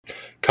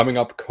Coming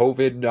up,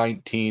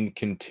 COVID-19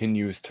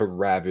 continues to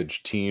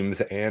ravage teams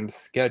and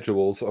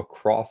schedules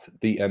across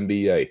the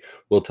NBA.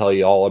 We'll tell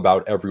you all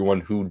about everyone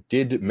who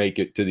did make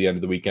it to the end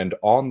of the weekend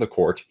on the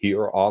court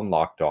here on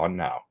Locked On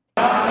Now.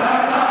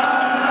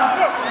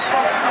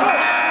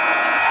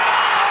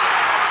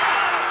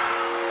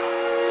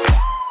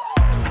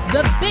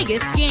 The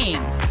biggest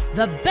games,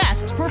 the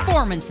best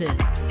performances,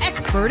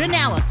 expert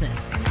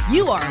analysis.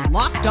 You are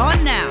Locked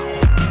On Now.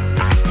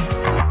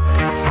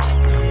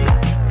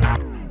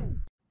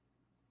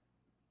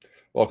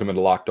 Welcome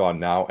into Locked On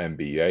Now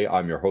NBA.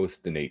 I'm your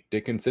host, Nate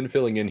Dickinson,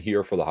 filling in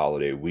here for the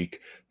holiday week.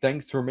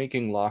 Thanks for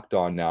making Locked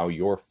On Now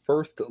your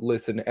first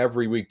listen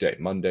every weekday,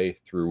 Monday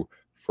through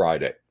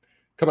Friday.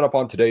 Coming up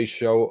on today's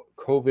show,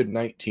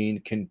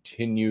 COVID-19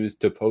 continues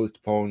to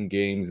postpone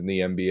games in the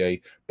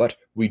NBA, but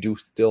we do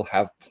still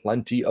have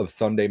plenty of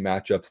Sunday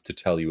matchups to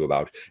tell you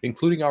about,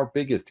 including our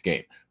biggest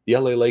game. The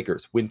LA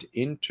Lakers went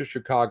into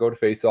Chicago to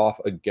face off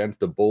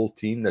against a Bulls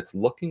team that's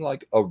looking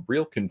like a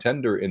real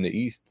contender in the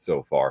East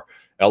so far.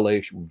 LA,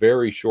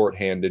 very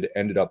shorthanded,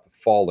 ended up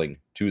falling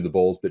to the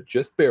Bulls, but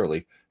just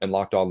barely, and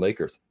Locked On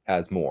Lakers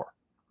has more.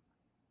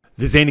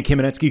 This is Andy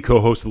Kamenetsky,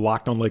 co-host of the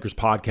Locked On Lakers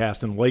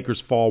podcast, and the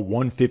Lakers fall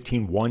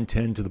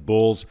 115-110 to the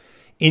Bulls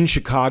in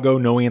Chicago.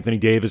 No Anthony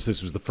Davis.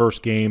 This was the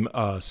first game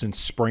since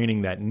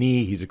spraining that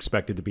knee. He's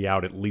expected to be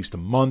out at least a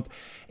month.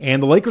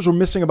 And the Lakers were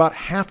missing about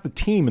half the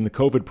team in the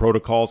COVID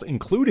protocols,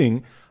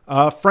 including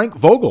Frank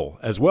Vogel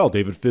as well.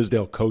 David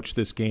Fizdale coached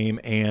this game,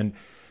 and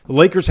the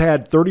Lakers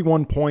had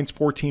 31 points,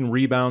 14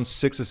 rebounds,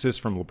 6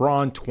 assists from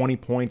LeBron, 20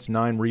 points,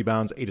 9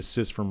 rebounds, 8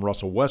 assists from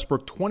Russell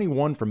Westbrook,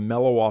 21 from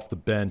Melo off the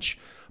bench.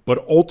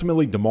 But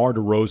ultimately, DeMar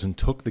DeRozan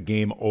took the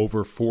game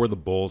over for the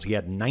Bulls. He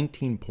had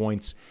 19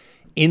 points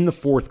in the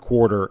fourth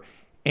quarter.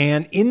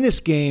 And in this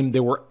game,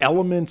 there were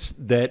elements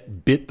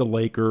that bit the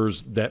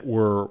Lakers that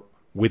were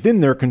within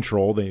their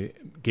control. They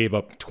gave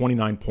up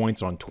 29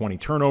 points on 20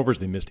 turnovers.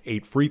 They missed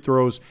 8 free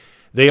throws.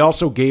 They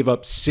also gave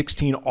up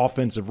 16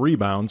 offensive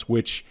rebounds,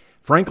 which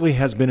frankly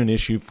has been an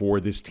issue for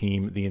this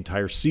team the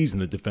entire season,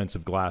 the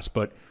defensive glass.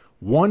 But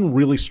one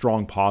really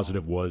strong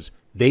positive was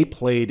they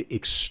played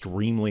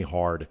extremely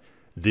hard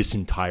this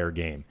entire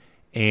game.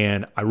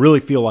 And I really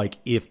feel like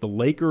if the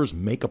Lakers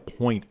make a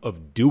point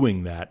of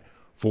doing that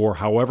for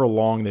however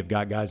long they've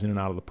got guys in and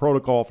out of the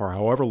protocol, for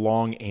however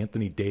long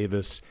Anthony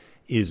Davis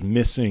is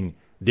missing,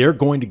 they're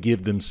going to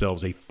give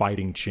themselves a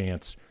fighting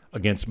chance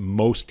against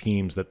most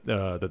teams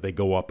that they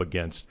go up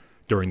against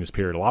during this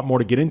period. A lot more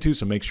to get into,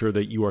 so make sure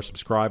that you are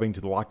subscribing to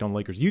the Locked On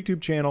Lakers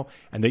YouTube channel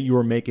and that you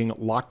are making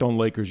Locked On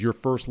Lakers your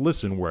first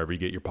listen wherever you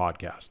get your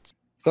podcasts.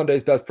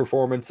 Sunday's best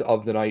performance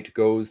of the night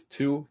goes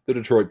to the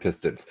Detroit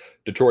Pistons.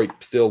 Detroit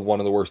still one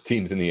of the worst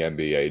teams in the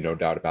NBA, no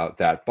doubt about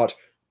that, but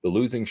the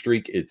losing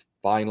streak is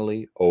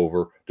finally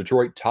over.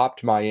 Detroit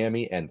topped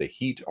Miami and the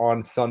Heat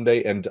on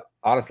Sunday, and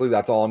honestly,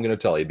 that's all I'm going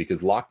to tell you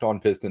because Locked On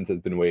Pistons has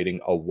been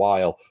waiting a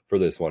while for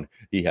this one.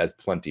 He has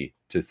plenty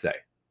to say.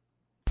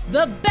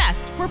 The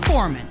best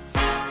performance.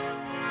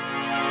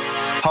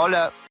 Hold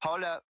up.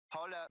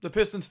 The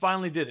Pistons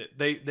finally did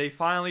it. They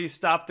finally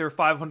stopped their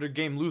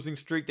 500-game losing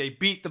streak. They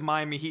beat the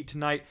Miami Heat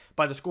tonight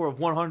by the score of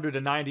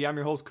 100-90. I'm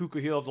your host, Kuka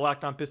Hill of the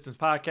Locked On Pistons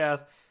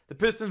podcast. The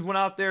Pistons went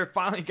out there,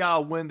 finally got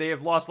a win. They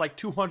have lost like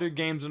 200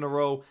 games in a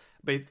row.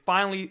 They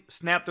finally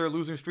snapped their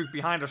losing streak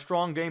behind a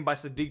strong game by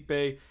Saddiq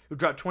Bey, who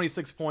dropped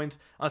 26 points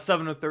on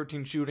 7 of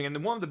 13 shooting. And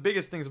then one of the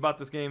biggest things about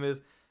this game is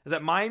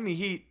that Miami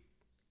Heat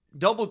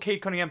doubled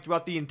Cade Cunningham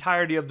throughout the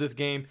entirety of this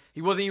game.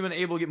 He wasn't even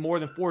able to get more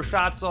than 4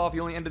 shots off. He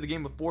only ended the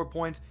game with 4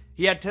 points.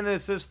 He had 10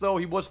 assists, though.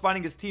 He was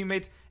finding his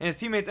teammates, and his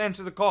teammates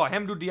answered the call.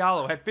 Hamidou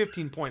Diallo had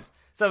 15 points,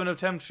 7 of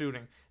 10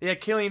 shooting. They had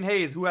Killian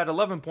Hayes, who had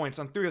 11 points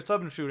on 3 of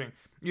 7 shooting.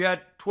 You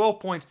had 12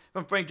 points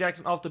from Frank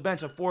Jackson off the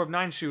bench on 4 of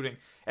 9 shooting.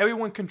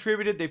 Everyone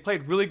contributed. They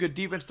played really good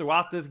defense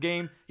throughout this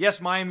game. Yes,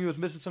 Miami was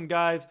missing some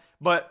guys,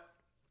 but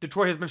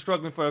Detroit has been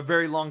struggling for a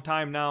very long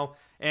time now,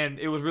 and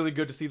it was really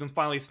good to see them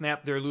finally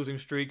snap their losing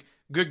streak.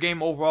 Good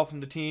game overall from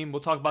the team.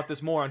 We'll talk about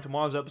this more on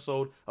tomorrow's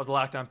episode of the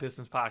Locked On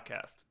Pistons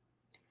podcast.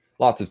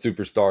 Lots of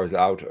superstars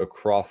out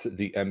across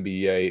the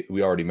NBA.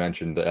 We already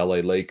mentioned the LA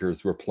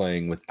Lakers were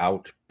playing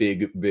without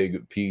big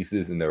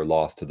pieces in their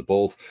loss to the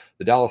Bulls.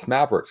 The Dallas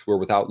Mavericks were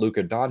without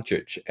Luka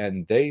Doncic,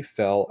 and they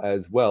fell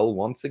as well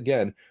once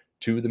again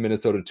to the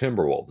Minnesota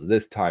Timberwolves.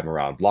 This time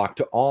around,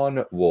 Locked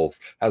On Wolves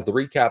has the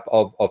recap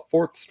of a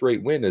 4th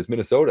straight win as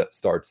Minnesota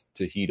starts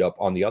to heat up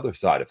on the other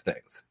side of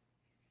things.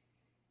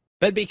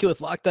 Ben Beeke with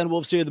Locked On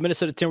Wolves here. The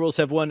Minnesota Timberwolves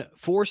have won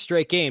 4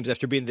 straight games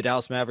after beating the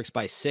Dallas Mavericks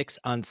by 6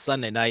 on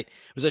Sunday night.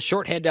 It was a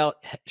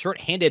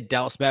shorthanded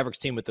Dallas Mavericks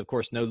team with, of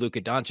course, no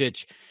Luka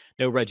Doncic,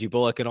 no Reggie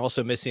Bullock, and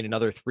also missing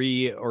another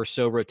 3 or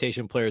so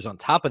rotation players on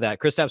top of that.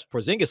 Kristaps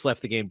Porzingis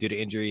left the game due to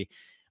injury.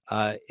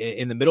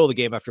 in the middle of the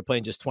game after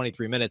playing just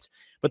 23 minutes.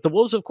 But the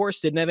Wolves, of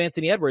course, didn't have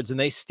Anthony Edwards, and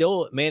they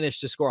still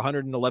managed to score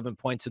 111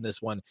 points in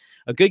this one.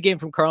 A good game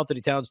from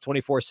Karl-Anthony Towns,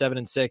 24, 7,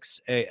 and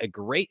 6. A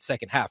great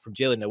second half from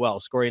Jaylen Nowell,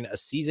 scoring a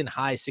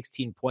season-high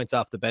 16 points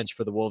off the bench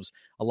for the Wolves.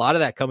 A lot of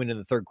that coming in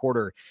the third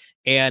quarter.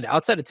 And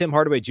outside of Tim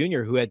Hardaway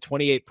Jr., who had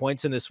 28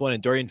 points in this one,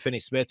 and Dorian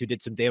Finney-Smith, who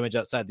did some damage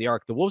outside the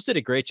arc, the Wolves did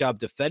a great job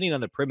defending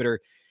on the perimeter,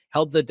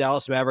 held the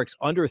Dallas Mavericks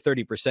under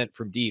 30%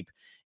 from deep,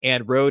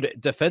 and rode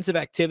defensive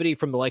activity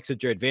from the likes of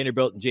Jared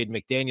Vanderbilt and Jaden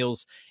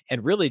McDaniels,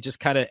 and really just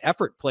kind of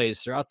effort plays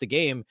throughout the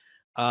game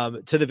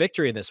to the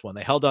victory in this one.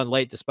 They held on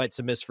late despite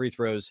some missed free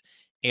throws,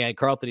 and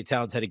Karl-Anthony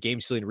Towns had a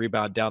game-sealing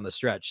rebound down the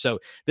stretch. So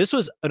this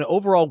was an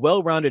overall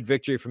well-rounded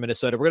victory for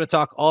Minnesota. We're going to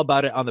talk all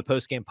about it on the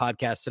post-game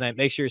podcast tonight.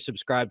 Make sure you're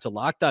subscribed to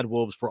Locked On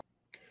Wolves for.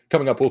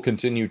 Coming up, we'll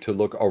continue to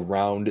look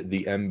around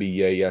the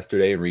NBA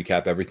yesterday and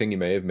recap everything you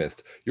may have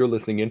missed. You're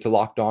listening into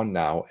Locked On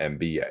Now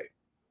NBA.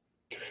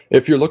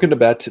 If you're looking to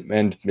bet,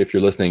 and if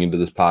you're listening into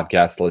this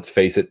podcast, let's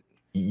face it,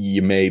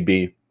 you may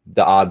be.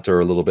 The odds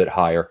are a little bit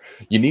higher.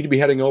 You need to be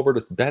heading over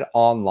to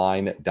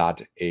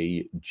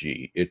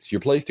betonline.ag. It's your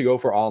place to go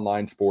for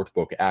online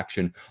sportsbook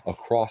action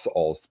across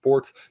all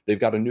sports. They've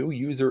got a new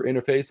user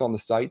interface on the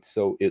site,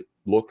 so it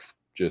looks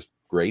just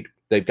great.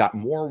 They've got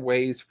more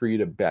ways for you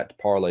to bet,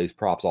 parlays,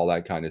 props, all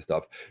that kind of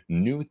stuff.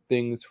 New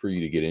things for you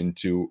to get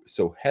into.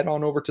 So head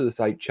on over to the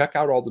site, check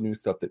out all the new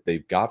stuff that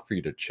they've got for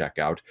you to check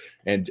out.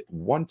 And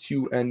once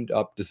you end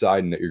up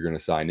deciding that you're going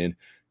to sign in,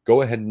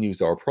 go ahead and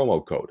use our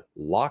promo code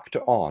Locked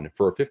On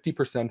for a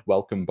 50%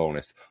 welcome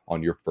bonus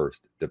on your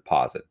first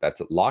deposit.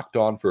 That's Locked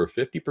On for a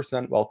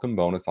 50% welcome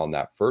bonus on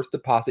that first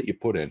deposit you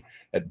put in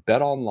at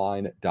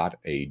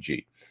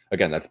betonline.ag.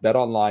 Again, that's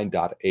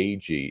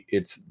betonline.ag.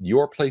 It's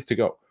your place to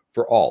go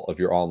for all of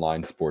your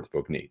online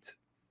sportsbook needs.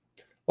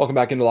 Welcome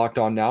back into Locked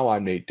On Now.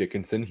 I'm Nate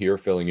Dickinson here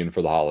filling in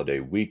for the holiday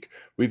week.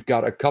 We've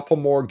got a couple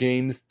more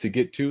games to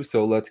get to,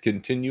 so let's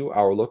continue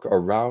our look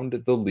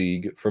around the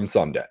league from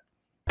Sunday.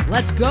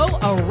 Let's go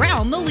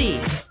around the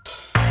league.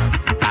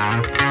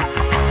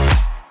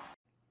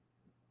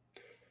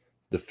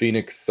 The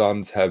Phoenix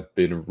Suns have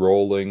been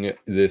rolling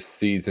this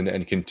season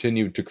and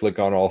continue to click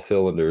on all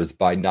cylinders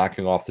by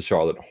knocking off the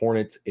Charlotte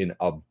Hornets in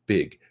a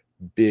big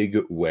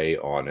way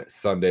on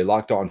Sunday.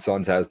 Locked On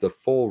Suns has the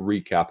full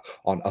recap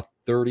on a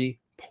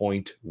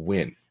 30-point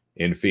win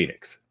in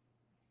Phoenix.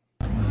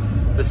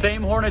 The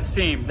same Hornets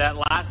team that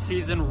last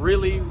season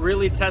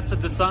really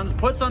tested the Suns,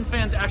 put Suns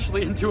fans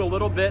actually into a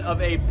little bit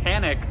of a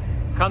panic,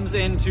 comes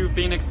into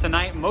Phoenix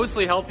tonight,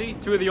 mostly healthy.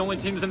 Two of the only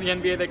teams in the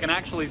NBA that can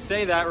actually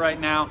say that right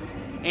now.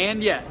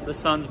 And yet, the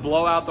Suns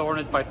blow out the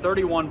Hornets by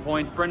 31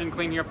 points. Brendan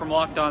Clean here from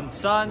Locked On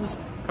Suns,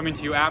 coming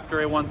to you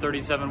after a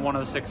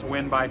 137-106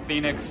 win by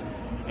Phoenix.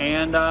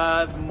 And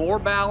more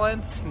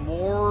balance,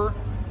 more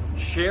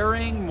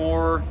sharing,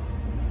 more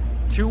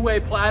two-way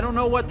play. I don't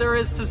know what there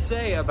is to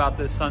say about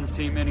this Suns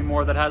team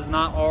anymore that has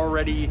not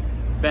already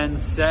been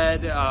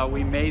said.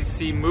 We may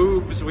see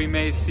moves. We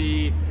may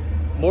see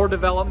more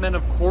development.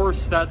 Of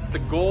course, that's the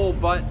goal.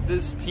 But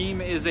this team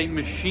is a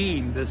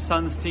machine. This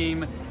Suns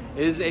team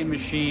is a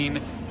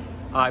machine.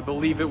 I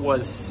believe it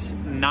was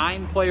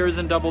 9 players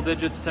in double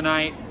digits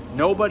tonight.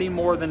 Nobody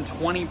more than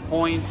 20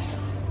 points.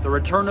 The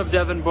return of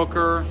Devin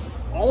Booker.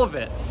 All of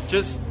it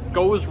just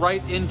goes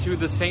right into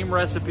the same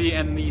recipe,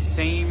 and the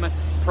same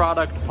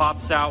product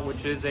pops out,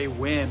 which is a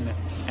win.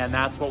 And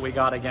that's what we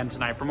got again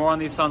tonight. For more on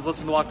these Suns,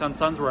 listen to Locked On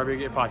Suns wherever you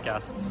get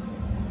podcasts.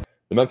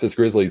 The Memphis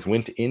Grizzlies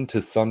went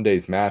into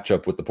Sunday's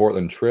matchup with the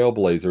Portland Trail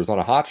Blazers on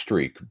a hot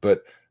streak,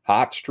 but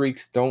hot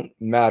streaks don't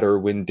matter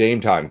when Dame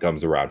time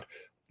comes around.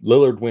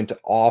 Lillard went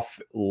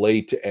off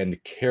late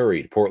and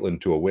carried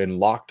Portland to a win.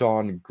 Locked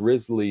On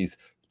Grizzlies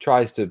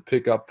tries to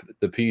pick up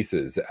the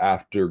pieces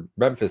after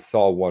Memphis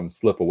saw one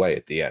slip away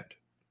at the end.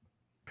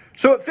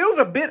 So it feels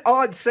a bit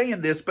odd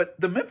saying this, but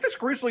the Memphis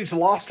Grizzlies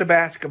lost a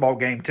basketball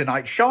game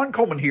tonight. Sean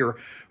Coleman here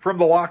from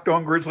the Locked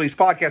On Grizzlies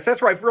podcast.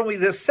 That's right, for only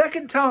the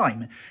second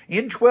time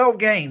in 12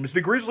 games,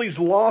 the Grizzlies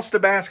lost a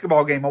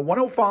basketball game, a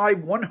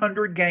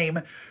 105-100 game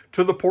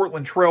to the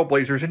Portland Trail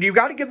Blazers. And you've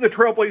got to give the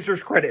Trail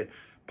Blazers credit.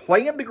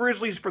 Playing the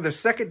Grizzlies for the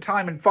second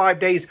time in 5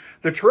 days,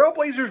 the Trail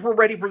Blazers were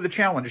ready for the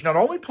challenge. Not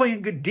only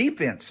playing good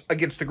defense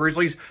against the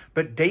Grizzlies,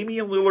 but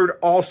Damian Lillard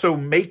also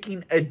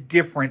making a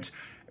difference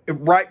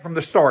right from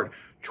the start.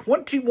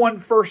 21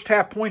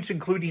 first-half points,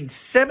 including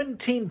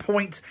 17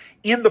 points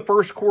in the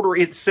first quarter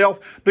itself.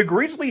 The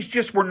Grizzlies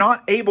just were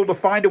not able to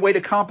find a way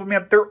to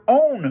complement their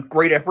own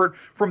great effort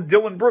from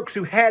Dillon Brooks,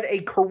 who had a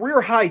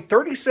career-high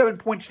 37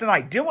 points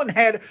tonight. Dillon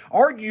had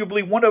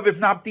arguably one of, if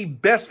not the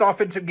best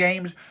offensive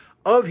games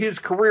of his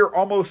career,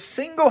 almost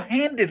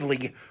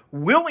single-handedly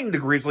willing the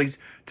Grizzlies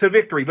to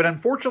victory. But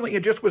unfortunately,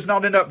 it just was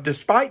not enough.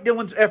 Despite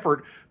Dillon's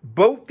effort,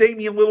 both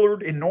Damian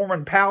Lillard and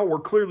Norman Powell were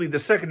clearly the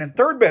second and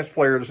third best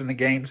players in the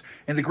games,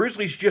 and the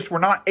Grizzlies just were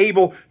not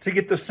able to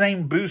get the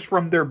same boost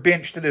from their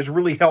bench that has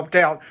really helped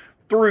out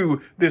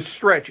through this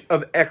stretch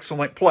of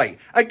excellent play.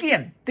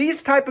 Again,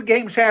 these type of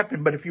games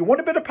happen, but if you want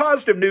a bit of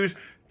positive news,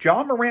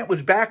 John Morant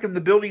was back in the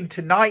building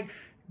tonight,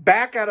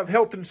 back out of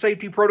health and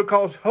safety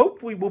protocols.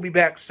 Hopefully we'll be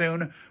back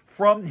soon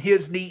from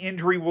his knee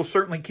injury. We'll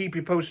certainly keep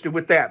you posted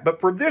with that. But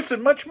for this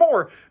and much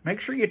more, make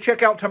sure you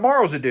check out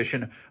tomorrow's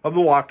edition of the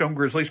Locked On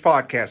Grizzlies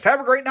podcast. Have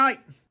a great night.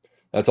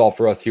 That's all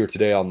for us here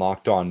today on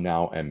Locked On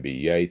Now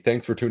NBA.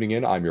 Thanks for tuning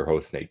in. I'm your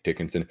host, Nate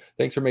Dickinson.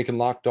 Thanks for making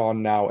Locked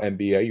On Now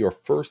NBA your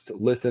first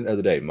listen of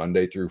the day,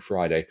 Monday through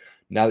Friday.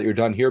 Now that you're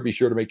done here, be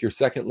sure to make your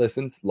second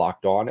listens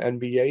Locked On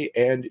NBA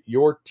and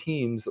your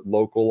team's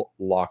local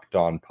Locked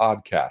On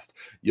podcast.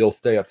 You'll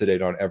stay up to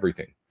date on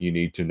everything you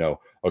need to know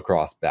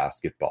across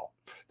basketball.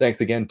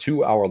 Thanks again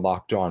to our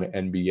Locked On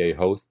NBA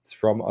hosts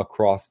from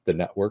across the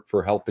network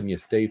for helping you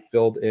stay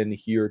filled in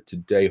here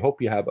today.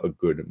 Hope you have a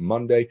good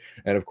Monday.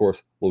 And of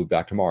course, we'll be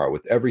back tomorrow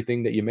with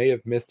everything that you may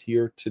have missed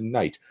here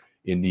tonight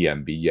in the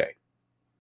NBA.